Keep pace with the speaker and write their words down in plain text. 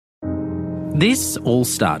This all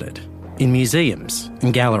started in museums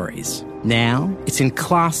and galleries. Now it's in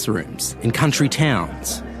classrooms, in country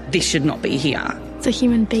towns. This should not be here. It's a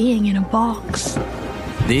human being in a box.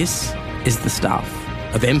 This is the stuff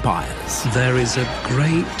of empires. There is a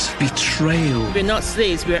great betrayal. We're not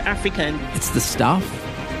slaves, we're African. It's the stuff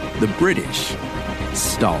the British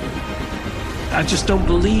stole. I just don't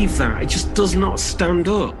believe that. It just does not stand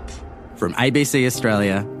up. From ABC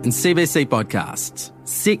Australia and CBC Podcasts,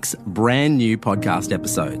 6 brand new podcast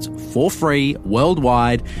episodes for free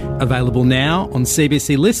worldwide, available now on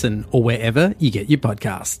CBC Listen or wherever you get your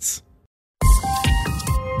podcasts.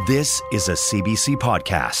 This is a CBC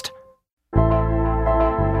podcast.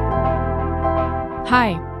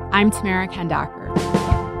 Hi, I'm Tamara Kandaker.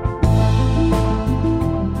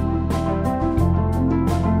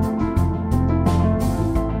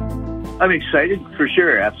 I'm excited for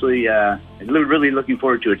sure. Absolutely. Really looking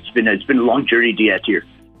forward to it. It's been a long journey to get here.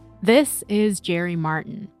 This is Jerry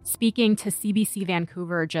Martin speaking to CBC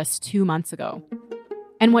Vancouver just 2 months ago.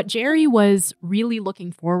 And what Jerry was really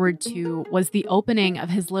looking forward to was the opening of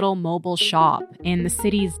his little mobile shop in the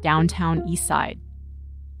city's downtown Eastside.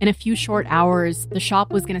 In a few short hours, the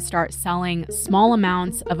shop was going to start selling small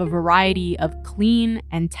amounts of a variety of clean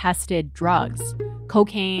and tested drugs: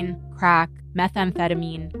 cocaine, crack,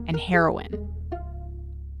 methamphetamine, and heroin.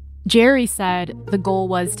 Jerry said the goal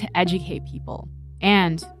was to educate people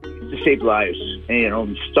and to save lives,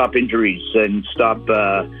 and, stop injuries and stop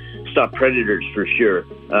predators for sure.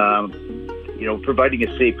 Providing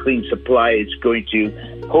a safe, clean supply is going to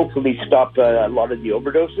hopefully stop a lot of the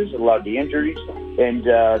overdoses, a lot of the injuries, and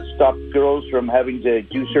stop girls from having to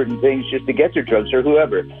do certain things just to get their drugs or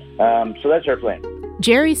whoever. So that's our plan.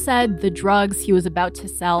 Jerry said the drugs he was about to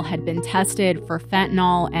sell had been tested for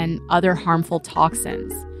fentanyl and other harmful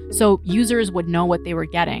toxins, so users would know what they were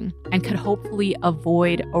getting and could hopefully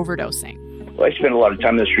avoid overdosing. Well, I spent a lot of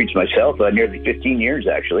time on the streets myself, nearly 15 years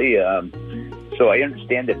actually. So I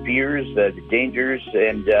understand the fears, the dangers,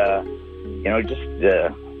 and just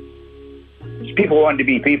people wanting to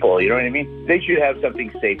be people. You know what I mean? They should have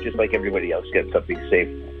something safe, just like everybody else gets something safe.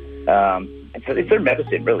 And so it's their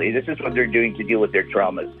medicine, really. This is what they're doing to deal with their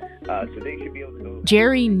traumas. So they should be able to go.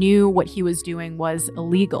 Jerry knew what he was doing was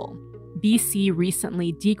illegal. BC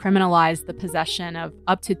recently decriminalized the possession of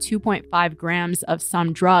up to 2.5 grams of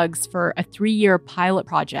some drugs for a 3-year pilot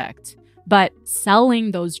project. But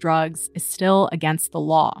selling those drugs is still against the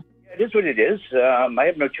law. It is what it is. I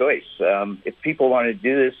have no choice. If people want to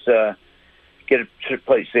do this, get a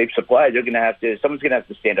safe supply, someone's going to have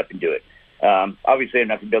to stand up and do it. Obviously, I'm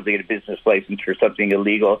not going to be able to get a business license for something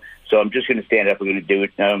illegal, so I'm just going to stand up. I'm going to do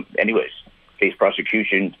it anyways. Face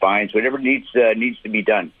prosecution, fines, whatever needs to be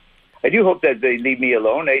done. I do hope that they leave me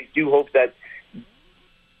alone. I do hope that,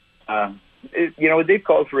 they've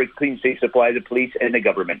called for a clean, safe supply, the police and the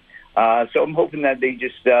government. So I'm hoping that they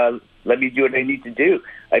just let me do what I need to do.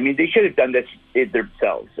 I mean, they should have done this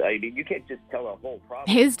themselves. I mean, you can't just tell a whole problem.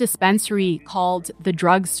 His dispensary, called The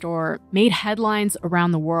Drug Store, made headlines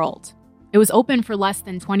around the world. It was open for less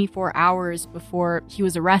than 24 hours before he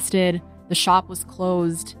was arrested, the shop was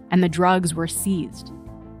closed, and the drugs were seized.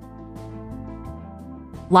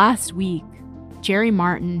 Last week, Jerry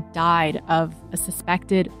Martin died of a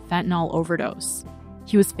suspected fentanyl overdose.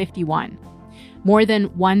 He was 51. More than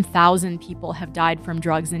 1,000 people have died from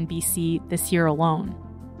drugs in BC this year alone.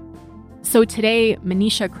 So today,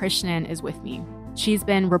 Manisha Krishnan is with me. She's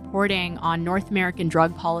been reporting on North American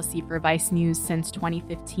drug policy for Vice News since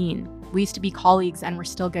 2015. We used to be colleagues and we're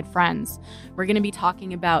still good friends. We're going to be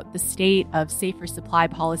talking about the state of safer supply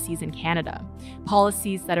policies in Canada,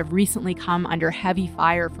 policies that have recently come under heavy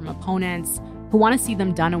fire from opponents who want to see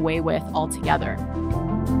them done away with altogether.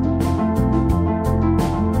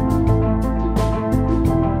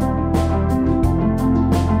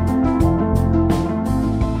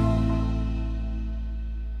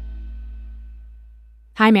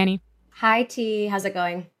 Hi, Manny. Hi, T. How's it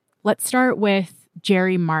going? Let's start with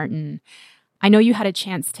Jerry Martin. I know you had a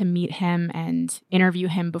chance to meet him and interview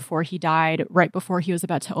him before he died, right before he was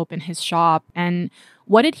about to open his shop. And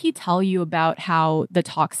what did he tell you about how the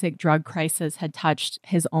toxic drug crisis had touched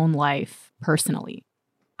his own life personally?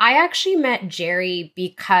 I actually met Jerry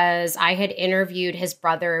because I had interviewed his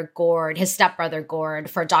brother, Gord, his stepbrother, Gord,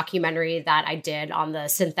 for a documentary that I did on the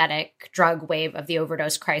synthetic drug wave of the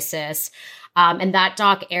overdose crisis. And that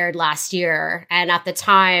doc aired last year. And at the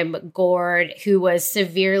time, Gord, who was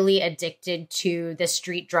severely addicted to the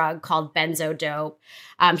street drug called benzodope,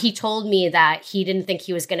 he told me that he didn't think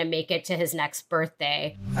he was going to make it to his next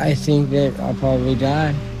birthday. I think that I'll probably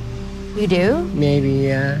die. You do? Maybe,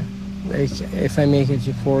 yeah. If I make it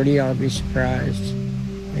to 40, I'll be surprised.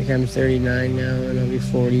 Like, I'm 39 now, and I'll be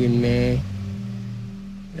 40 in May.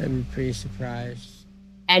 I'm pretty surprised.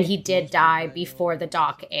 And he did die before the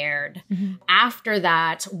doc aired. Mm-hmm. After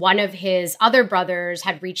that, one of his other brothers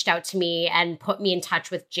had reached out to me and put me in touch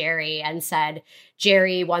with Jerry and said,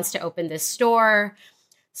 Jerry wants to open this store.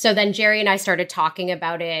 So then Jerry and I started talking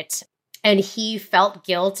about it, and he felt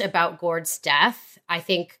guilt about Gord's death. I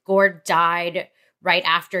think Gord died right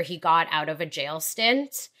after he got out of a jail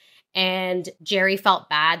stint. And Jerry felt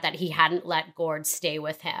bad that he hadn't let Gord stay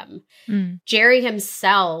with him. Jerry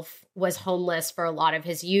himself was homeless for a lot of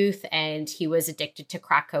his youth, and he was addicted to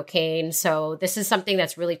crack cocaine. So this is something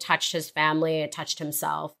that's really touched his family. It touched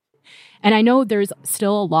himself. And I know there's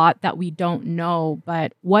still a lot that we don't know,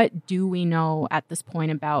 but what do we know at this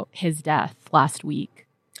point about his death last week?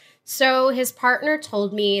 So his partner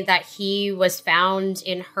told me that he was found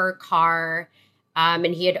in her car and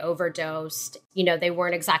he had overdosed. You know, they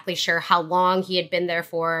weren't exactly sure how long he had been there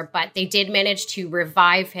for, but they did manage to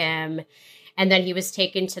revive him. And then he was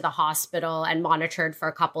taken to the hospital and monitored for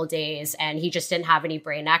a couple days, and he just didn't have any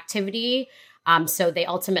brain activity. So they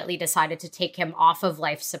ultimately decided to take him off of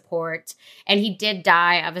life support. And he did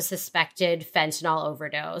die of a suspected fentanyl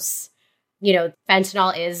overdose. You know,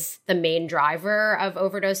 fentanyl is the main driver of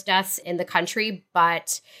overdose deaths in the country,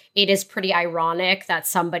 but it is pretty ironic that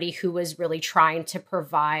somebody who was really trying to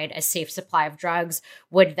provide a safe supply of drugs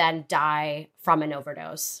would then die from an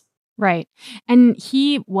overdose. Right. And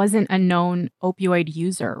he wasn't a known opioid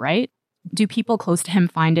user, right? Do people close to him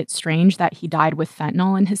find it strange that he died with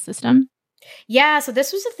fentanyl in his system? Yeah, so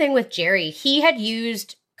this was the thing with Jerry. He had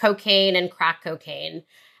used cocaine and crack cocaine.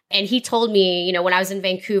 And he told me, you know, when I was in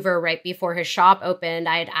Vancouver right before his shop opened,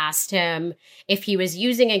 I had asked him if he was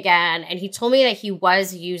using again. And he told me that he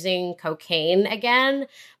was using cocaine again,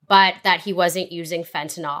 but that he wasn't using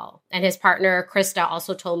fentanyl. And his partner, Krista,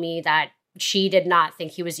 also told me that she did not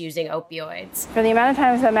think he was using opioids. For the amount of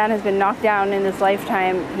times that man has been knocked down in his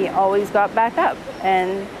lifetime, he always got back up.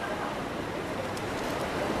 And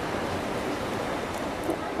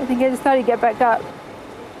I think I just thought he'd get back up.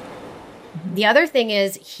 The other thing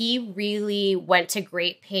is he really went to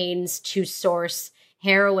great pains to source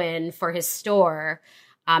heroin for his store.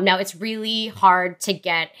 Now, it's really hard to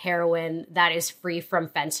get heroin that is free from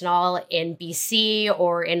fentanyl in BC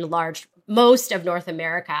or in most of North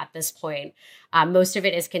America at this point. Most of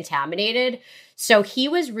it is contaminated. So he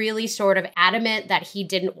was really sort of adamant that he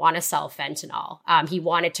didn't want to sell fentanyl. He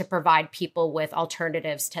wanted to provide people with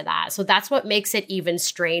alternatives to that. So that's what makes it even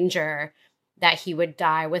stranger that he would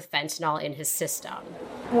die with fentanyl in his system.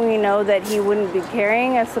 We know that he wouldn't be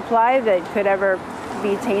carrying a supply that could ever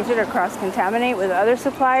be tainted or cross-contaminate with other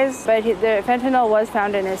supplies, but the fentanyl was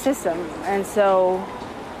found in his system. And so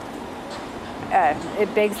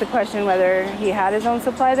it begs the question whether he had his own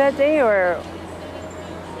supply that day or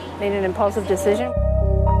made an impulsive decision.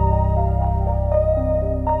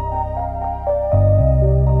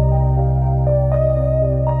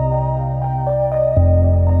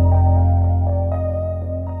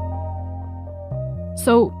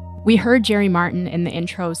 So we heard Jerry Martin in the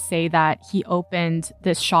intro say that he opened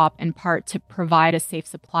this shop in part to provide a safe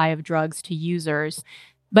supply of drugs to users.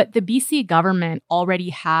 But the BC government already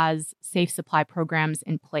has safe supply programs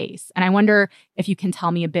in place. And I wonder if you can tell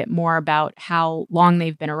me a bit more about how long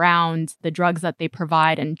they've been around, the drugs that they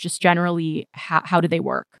provide, and just generally, how do they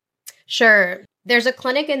work? Sure. There's a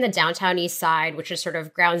clinic in the downtown Eastside, which is sort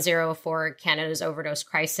of ground zero for Canada's overdose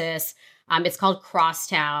crisis. It's called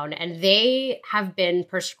Crosstown, and they have been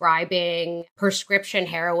prescribing prescription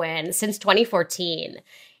heroin since 2014.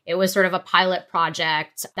 It was sort of a pilot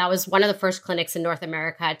project. That was one of the first clinics in North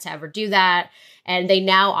America to ever do that. And they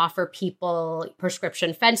now offer people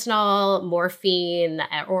prescription fentanyl, morphine,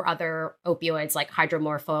 or other opioids like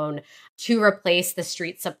hydromorphone to replace the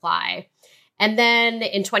street supply. And then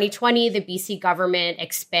in 2020, the BC government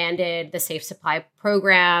expanded the Safe Supply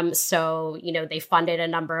program. So, you know, they funded a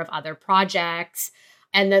number of other projects.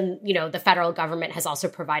 And then, you know, the federal government has also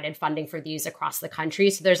provided funding for these across the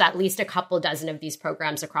country. So there's at least a couple dozen of these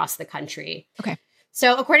programs across the country. Okay.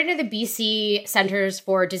 So according to the BC Centers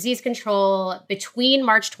for Disease Control, between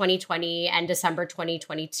March 2020 and December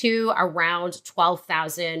 2022, around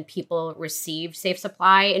 12,000 people received Safe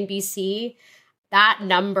Supply in BC. That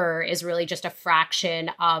number is really just a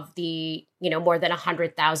fraction of the, you know, more than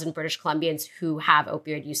 100,000 British Columbians who have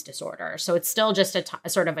opioid use disorder. So it's still just a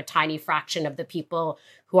sort of a tiny fraction of the people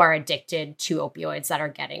who are addicted to opioids that are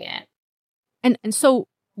getting it. And so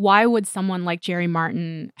why would someone like Jerry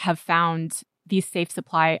Martin have found these safe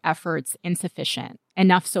supply efforts insufficient,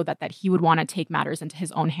 enough so that he would want to take matters into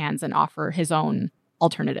his own hands and offer his own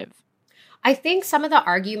alternative? I think some of the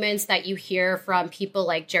arguments that you hear from people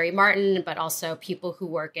like Jerry Martin, but also people who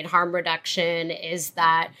work in harm reduction, is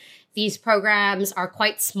that these programs are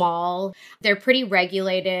quite small. They're pretty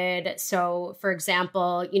regulated. So, for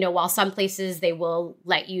example, while some places they will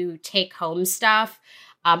let you take home stuff,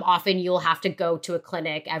 often you'll have to go to a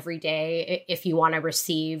clinic every day if you want to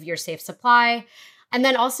receive your safe supply. And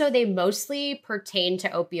then also they mostly pertain to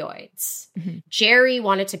opioids. Mm-hmm. Jerry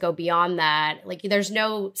wanted to go beyond that. Like, there's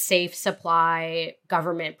no safe supply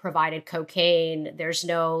government provided cocaine. There's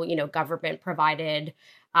no, government provided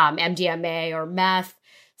MDMA or meth.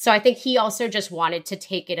 So I think he also just wanted to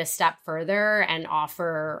take it a step further and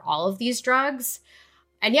offer all of these drugs.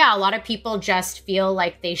 And yeah, a lot of people just feel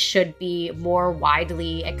like they should be more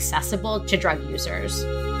widely accessible to drug users.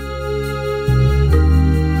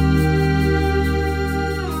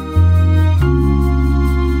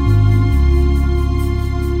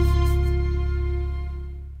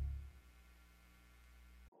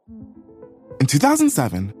 In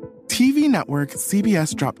 2007, TV network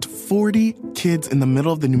CBS dropped 40 kids in the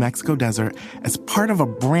middle of the New Mexico desert as part of a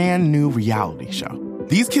brand new reality show.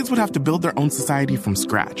 These kids would have to build their own society from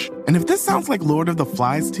scratch. And if this sounds like Lord of the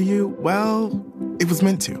Flies to you, well, it was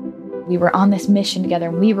meant to. We were on this mission together,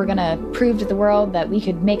 and we were going to prove to the world that we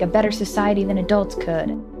could make a better society than adults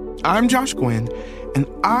could. I'm Josh Gwynn, and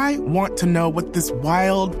I want to know what this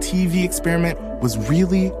wild TV experiment was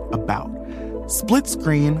really about. Split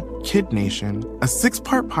Screen, Kid Nation, a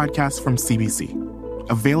 6-part podcast from CBC.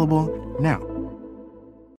 Available now.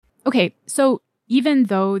 Okay, so even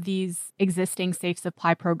though these existing safe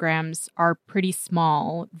supply programs are pretty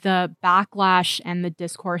small, the backlash and the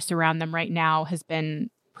discourse around them right now has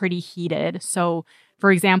been pretty heated. So,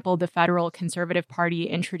 for example, the federal Conservative Party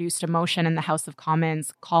introduced a motion in the House of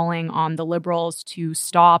Commons calling on the Liberals to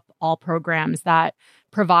stop all programs that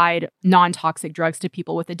provide non-toxic drugs to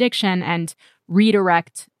people with addiction and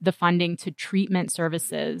redirect the funding to treatment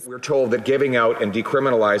services. We're told that giving out and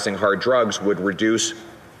decriminalizing hard drugs would reduce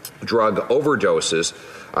drug overdoses.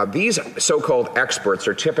 These so-called experts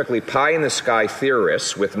are typically pie-in-the-sky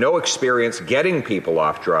theorists with no experience getting people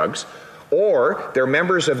off drugs, or they're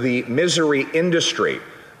members of the misery industry,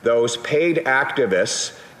 those paid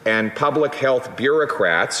activists and public health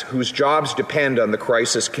bureaucrats whose jobs depend on the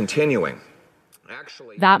crisis continuing.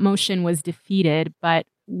 That motion was defeated, but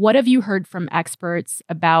what have you heard from experts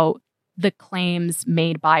about the claims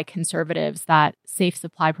made by conservatives that safe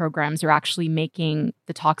supply programs are actually making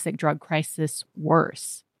the toxic drug crisis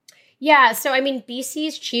worse? Yeah, so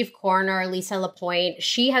BC's chief coroner, Lisa Lapointe,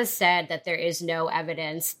 she has said that there is no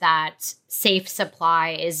evidence that safe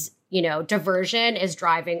supply is, diversion is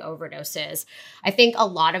driving overdoses. I think a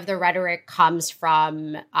lot of the rhetoric comes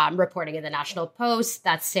from reporting in the National Post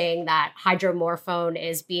that's saying that hydromorphone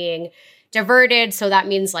is being diverted. So that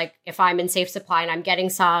means, like, if I'm in safe supply and I'm getting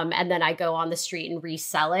some and then I go on the street and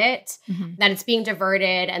resell it, then it's being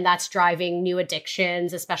diverted, and that's driving new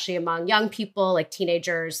addictions, especially among young people, like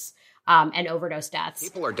teenagers, and overdose deaths.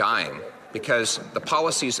 People are dying because the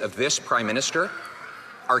policies of this prime minister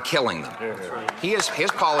are killing them. His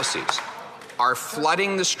policies are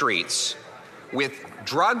flooding the streets with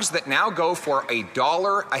drugs that now go for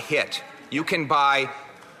 $1 a hit. You can buy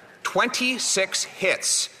 26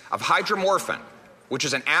 hits of hydromorphone, which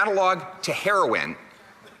is an analog to heroin,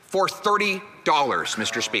 for $30,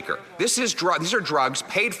 Mr. Speaker. These are drugs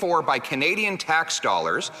paid for by Canadian tax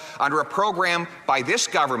dollars under a program by this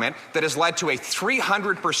government that has led to a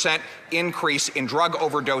 300% increase in drug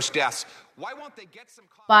overdose deaths. Why won't they get some...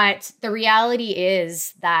 But the reality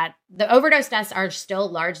is that the overdose deaths are still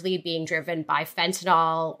largely being driven by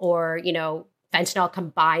fentanyl or, fentanyl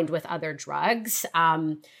combined with other drugs.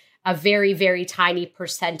 A very, very tiny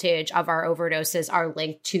percentage of our overdoses are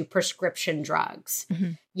linked to prescription drugs.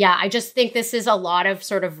 Mm-hmm. Yeah, I just think this is a lot of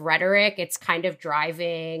sort of rhetoric. It's kind of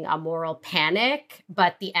driving a moral panic,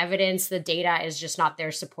 but the evidence, the data is just not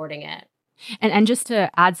there supporting it. And just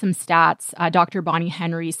to add some stats, Dr. Bonnie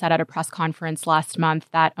Henry said at a press conference last month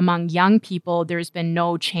that among young people, there's been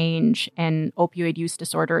no change in opioid use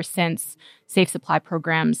disorder since safe supply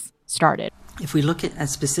programs started. If we look at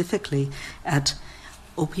specifically at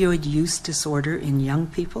opioid use disorder in young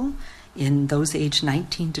people, in those aged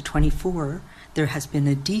 19 to 24, there has been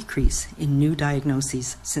a decrease in new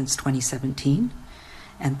diagnoses since 2017.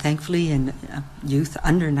 And thankfully in youth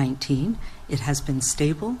under 19, it has been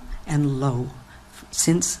stable and low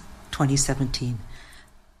since 2017.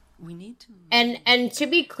 We need to... And to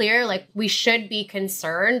be clear, like, we should be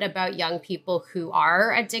concerned about young people who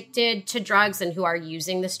are addicted to drugs and who are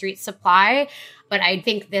using the street supply. But I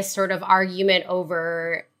think this sort of argument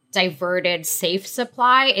over diverted safe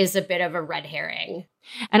supply is a bit of a red herring.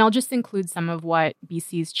 And I'll just include some of what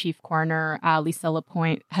BC's chief coroner, Lisa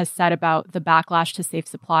Lapointe, has said about the backlash to safe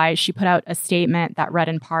supply. She put out a statement that read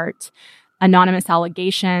in part, anonymous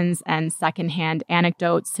allegations and secondhand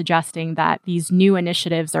anecdotes suggesting that these new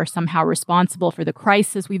initiatives are somehow responsible for the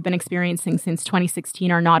crisis we've been experiencing since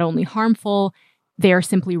 2016 are not only harmful, they are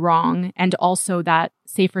simply wrong. And also that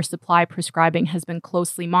safer supply prescribing has been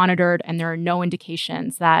closely monitored and there are no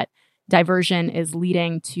indications that diversion is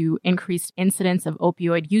leading to increased incidence of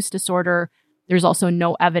opioid use disorder. There's also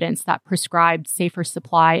no evidence that prescribed safer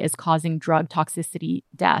supply is causing drug toxicity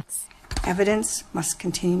deaths. Evidence must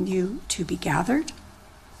continue to be gathered,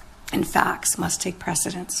 and facts must take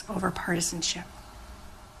precedence over partisanship.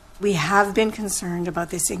 We have been concerned about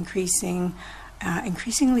this increasingly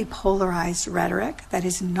polarized rhetoric that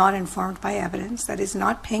is not informed by evidence, that is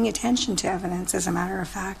not paying attention to evidence, as a matter of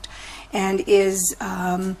fact, and is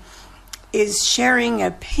sharing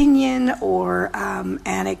opinion or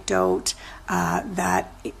anecdote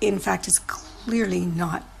that, in fact, is clearly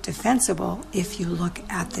not defensible if you look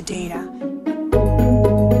at the data.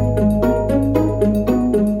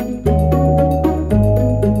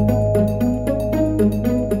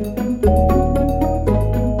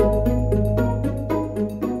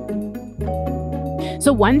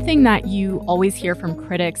 So one thing that you always hear from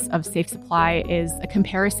critics of safe supply is a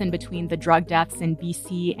comparison between the drug deaths in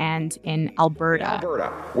BC and in Alberta.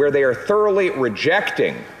 Where they are thoroughly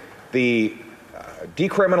rejecting the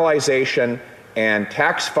decriminalization and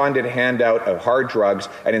tax-funded handout of hard drugs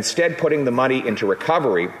and instead putting the money into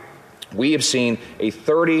recovery, we have seen a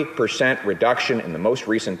 30% reduction in the most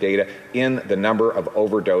recent data in the number of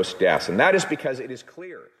overdose deaths. And that is because it is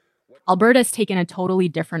clear. Alberta's taken a totally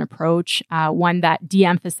different approach, one that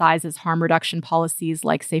de-emphasizes harm reduction policies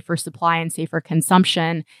like safer supply and safer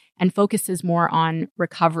consumption and focuses more on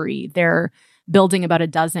recovery. They're building about a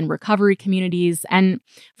dozen recovery communities. And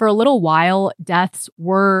for a little while, deaths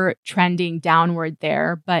were trending downward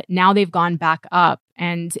there, but now they've gone back up.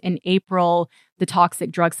 And in April, the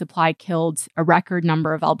toxic drug supply killed a record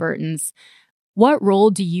number of Albertans. What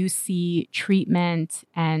role do you see treatment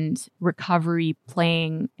and recovery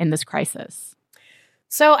playing in this crisis?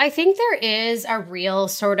 So I think there is a real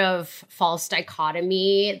sort of false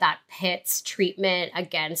dichotomy that pits treatment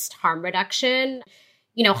against harm reduction.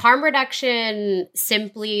 You know, harm reduction,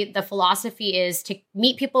 simply the philosophy is to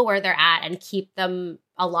meet people where they're at and keep them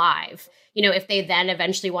alive. You know, if they then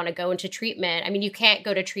eventually want to go into treatment, I mean, you can't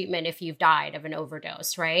go to treatment if you've died of an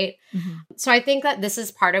overdose, right? Mm-hmm. So I think that this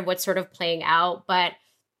is part of what's sort of playing out. But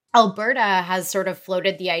Alberta has sort of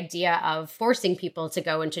floated the idea of forcing people to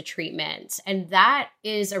go into treatment. And that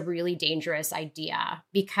is a really dangerous idea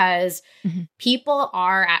because people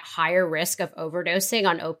are at higher risk of overdosing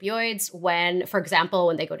on opioids when, for example,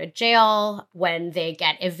 when they go to jail, when they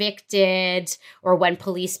get evicted, or when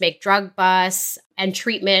police make drug busts. And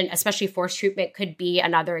treatment, especially forced treatment, could be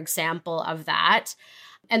another example of that.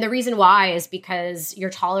 And the reason why is because your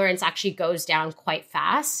tolerance actually goes down quite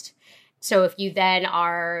fast. So if you then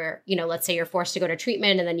are, you know, let's say you're forced to go to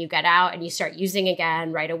treatment and then you get out and you start using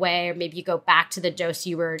again right away, or maybe you go back to the dose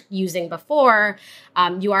you were using before,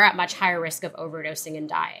 you are at much higher risk of overdosing and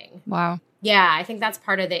dying. Wow. Yeah, I think that's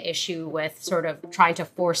part of the issue with sort of trying to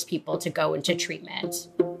force people to go into treatment.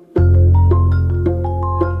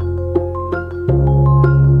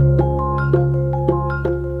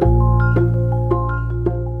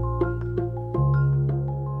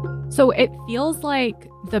 So it feels like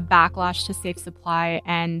the backlash to safe supply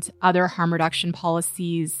and other harm reduction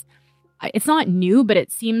policies, it's not new, but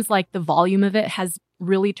it seems like the volume of it has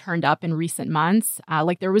really turned up in recent months.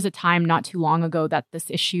 Like there was a time not too long ago that this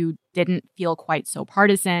issue didn't feel quite so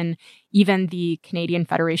partisan. Even the Canadian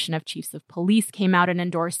Federation of Chiefs of Police came out and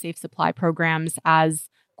endorsed safe supply programs as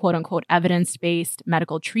quote unquote evidence-based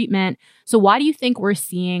medical treatment. So why do you think we're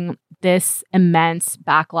seeing this immense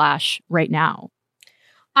backlash right now?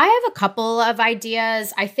 I have a couple of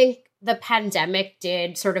ideas. I think the pandemic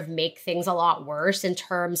did sort of make things a lot worse in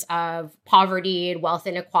terms of poverty, wealth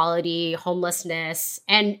inequality, homelessness,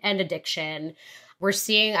 and addiction. We're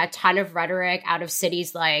seeing a ton of rhetoric out of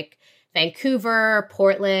cities like Vancouver,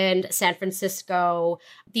 Portland, San Francisco,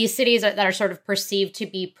 these cities that are sort of perceived to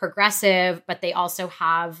be progressive, but they also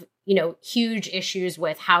have, you know, huge issues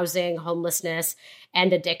with housing, homelessness,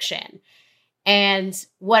 and addiction. And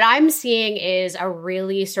what I'm seeing is a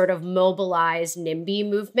really sort of mobilized NIMBY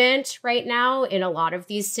movement right now in a lot of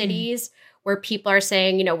these cities where people are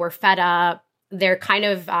saying, you know, we're fed up. They're kind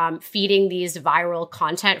of feeding these viral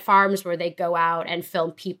content farms where they go out and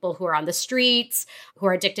film people who are on the streets, who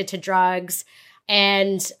are addicted to drugs.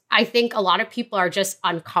 And I think a lot of people are just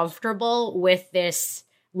uncomfortable with this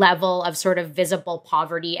level of sort of visible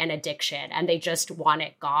poverty and addiction, and they just want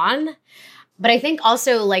it gone. But I think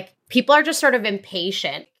also like people are just sort of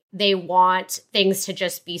impatient. They want things to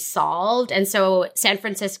just be solved. And so San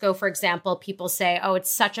Francisco, for example, people say, oh,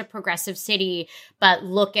 it's such a progressive city, but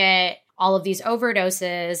look at all of these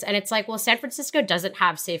overdoses. And it's like, well, San Francisco doesn't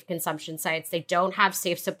have safe consumption sites. They don't have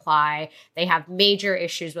safe supply. They have major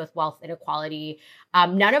issues with wealth inequality.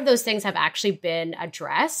 None of those things have actually been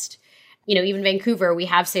addressed. You know, even Vancouver, we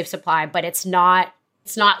have safe supply, but it's not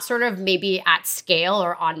sort of maybe at scale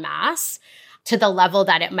or en masse to the level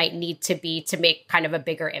that it might need to be to make kind of a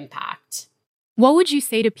bigger impact. What would you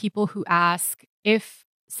say to people who ask if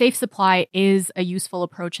safe supply is a useful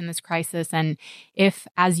approach in this crisis, and if,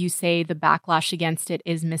 as you say, the backlash against it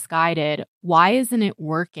is misguided, why isn't it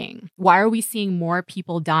working? Why are we seeing more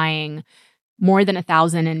people dying, more than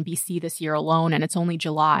 1,000 in BC this year alone, and it's only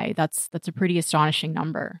July? That's a pretty astonishing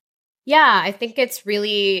number. Yeah, I think it's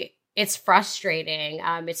frustrating.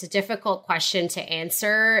 It's a difficult question to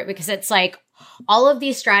answer because it's like all of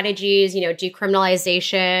these strategies, you know,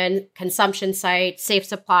 decriminalization, consumption sites, safe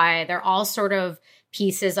supply, they're all sort of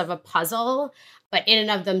pieces of a puzzle, but in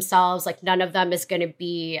and of themselves, like none of them is going to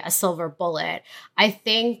be a silver bullet. I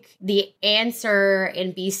think the answer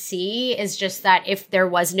in BC is just that if there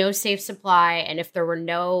was no safe supply and if there were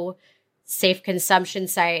no safe consumption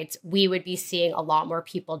sites, we would be seeing a lot more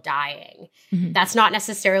people dying. Mm-hmm. That's not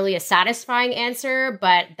necessarily a satisfying answer,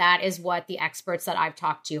 but that is what the experts that I've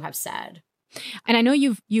talked to have said. And I know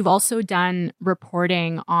you've also done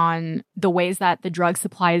reporting on the ways that the drug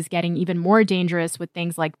supply is getting even more dangerous with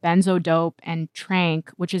things like benzodope and tranq,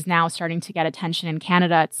 which is now starting to get attention in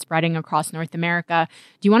Canada. It's spreading across North America.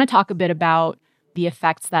 Do you want to talk a bit about the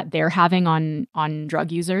effects that they're having on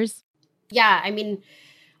drug users? Yeah, I mean,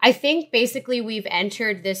 I think basically we've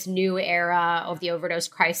entered this new era of the overdose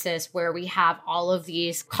crisis where we have all of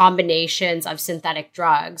these combinations of synthetic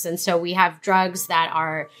drugs. And so we have drugs that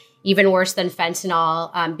are even worse than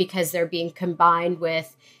fentanyl because they're being combined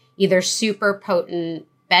with either super potent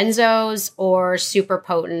benzos or super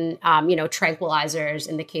potent, tranquilizers.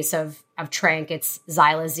 In the case of tranq, it's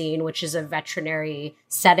xylazine, which is a veterinary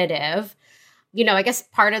sedative. You know, I guess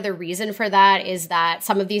part of the reason for that is that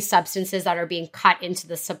some of these substances that are being cut into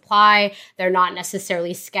the supply, they're not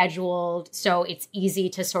necessarily scheduled. So it's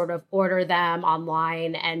easy to sort of order them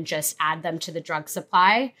online and just add them to the drug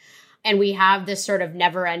supply. And we have this sort of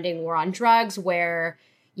never-ending war on drugs where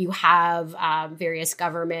you have various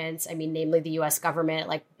governments, namely the US government,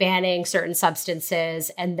 like banning certain substances.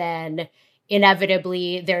 And then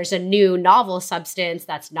inevitably there's a new novel substance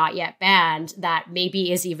that's not yet banned that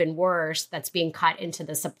maybe is even worse that's being cut into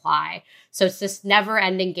the supply. So it's this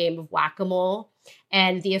never-ending game of whack-a-mole.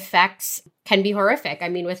 And the effects can be horrific. I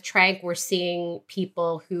mean, with tranq, we're seeing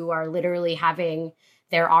people who are literally having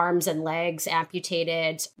their arms and legs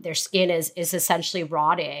amputated. Their skin is essentially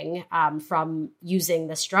rotting from using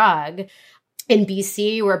this drug. In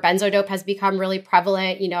BC, where benzodope has become really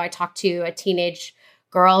prevalent, I talked to a teenage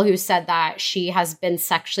girl who said that she has been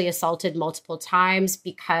sexually assaulted multiple times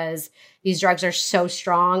because these drugs are so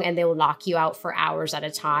strong and they will knock you out for hours at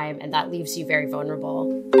a time. And that leaves you very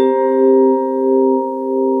vulnerable.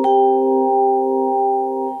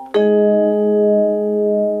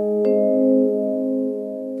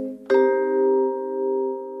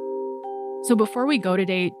 So before we go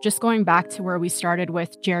today, just going back to where we started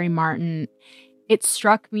with Jerry Martin, it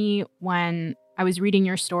struck me when I was reading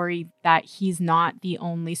your story that he's not the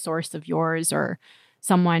only source of yours or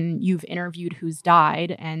someone you've interviewed who's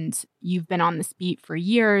died. And you've been on this beat for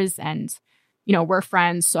years and, we're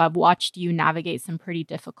friends. So I've watched you navigate some pretty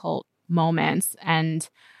difficult moments. And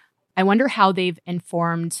I wonder how they've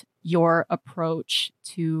informed your approach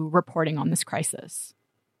to reporting on this crisis.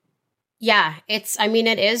 Yeah, it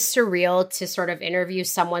is surreal to sort of interview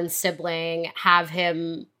someone's sibling, have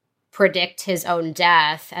him predict his own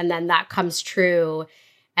death, and then that comes true.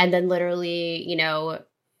 And then literally,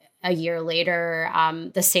 a year later,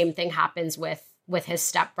 the same thing happens with his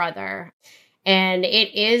stepbrother. And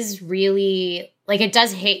it is really, it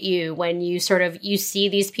does hit you when you see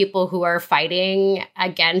these people who are fighting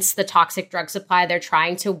against the toxic drug supply. They're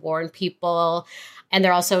trying to warn people, and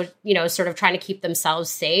they're also, sort of trying to keep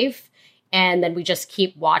themselves safe. And then we just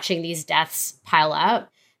keep watching these deaths pile up.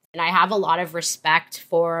 And I have a lot of respect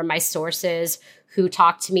for my sources who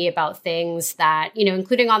talk to me about things that,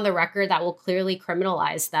 including on the record, that will clearly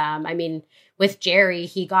criminalize them. I mean, with Jerry,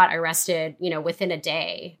 he got arrested, within a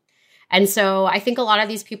day. And so I think a lot of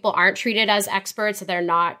these people aren't treated as experts. They're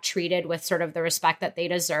not treated with sort of the respect that they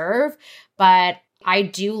deserve. But I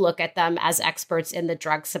do look at them as experts in the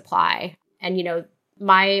drug supply. And, you know,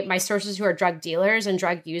 my sources who are drug dealers and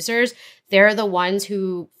drug users, they're the ones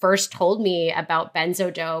who first told me about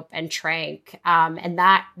benzodope and tranq. And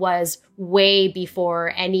that was way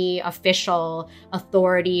before any official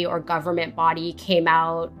authority or government body came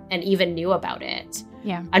out and even knew about it.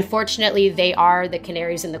 Yeah. Unfortunately, they are the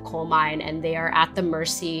canaries in the coal mine, and they are at the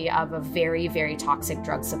mercy of a very, very toxic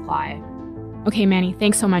drug supply. Okay, Manny,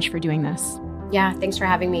 thanks so much for doing this. Yeah, thanks for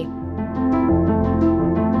having me.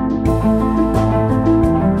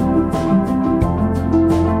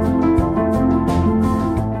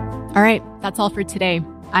 All right, that's all for today.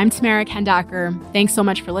 I'm Tamara Kendacker. Thanks so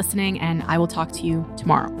much for listening, and I will talk to you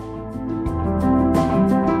tomorrow.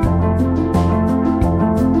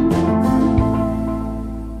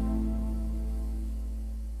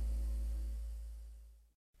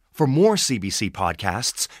 For more CBC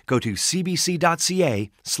podcasts, go to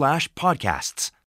cbc.ca/podcasts.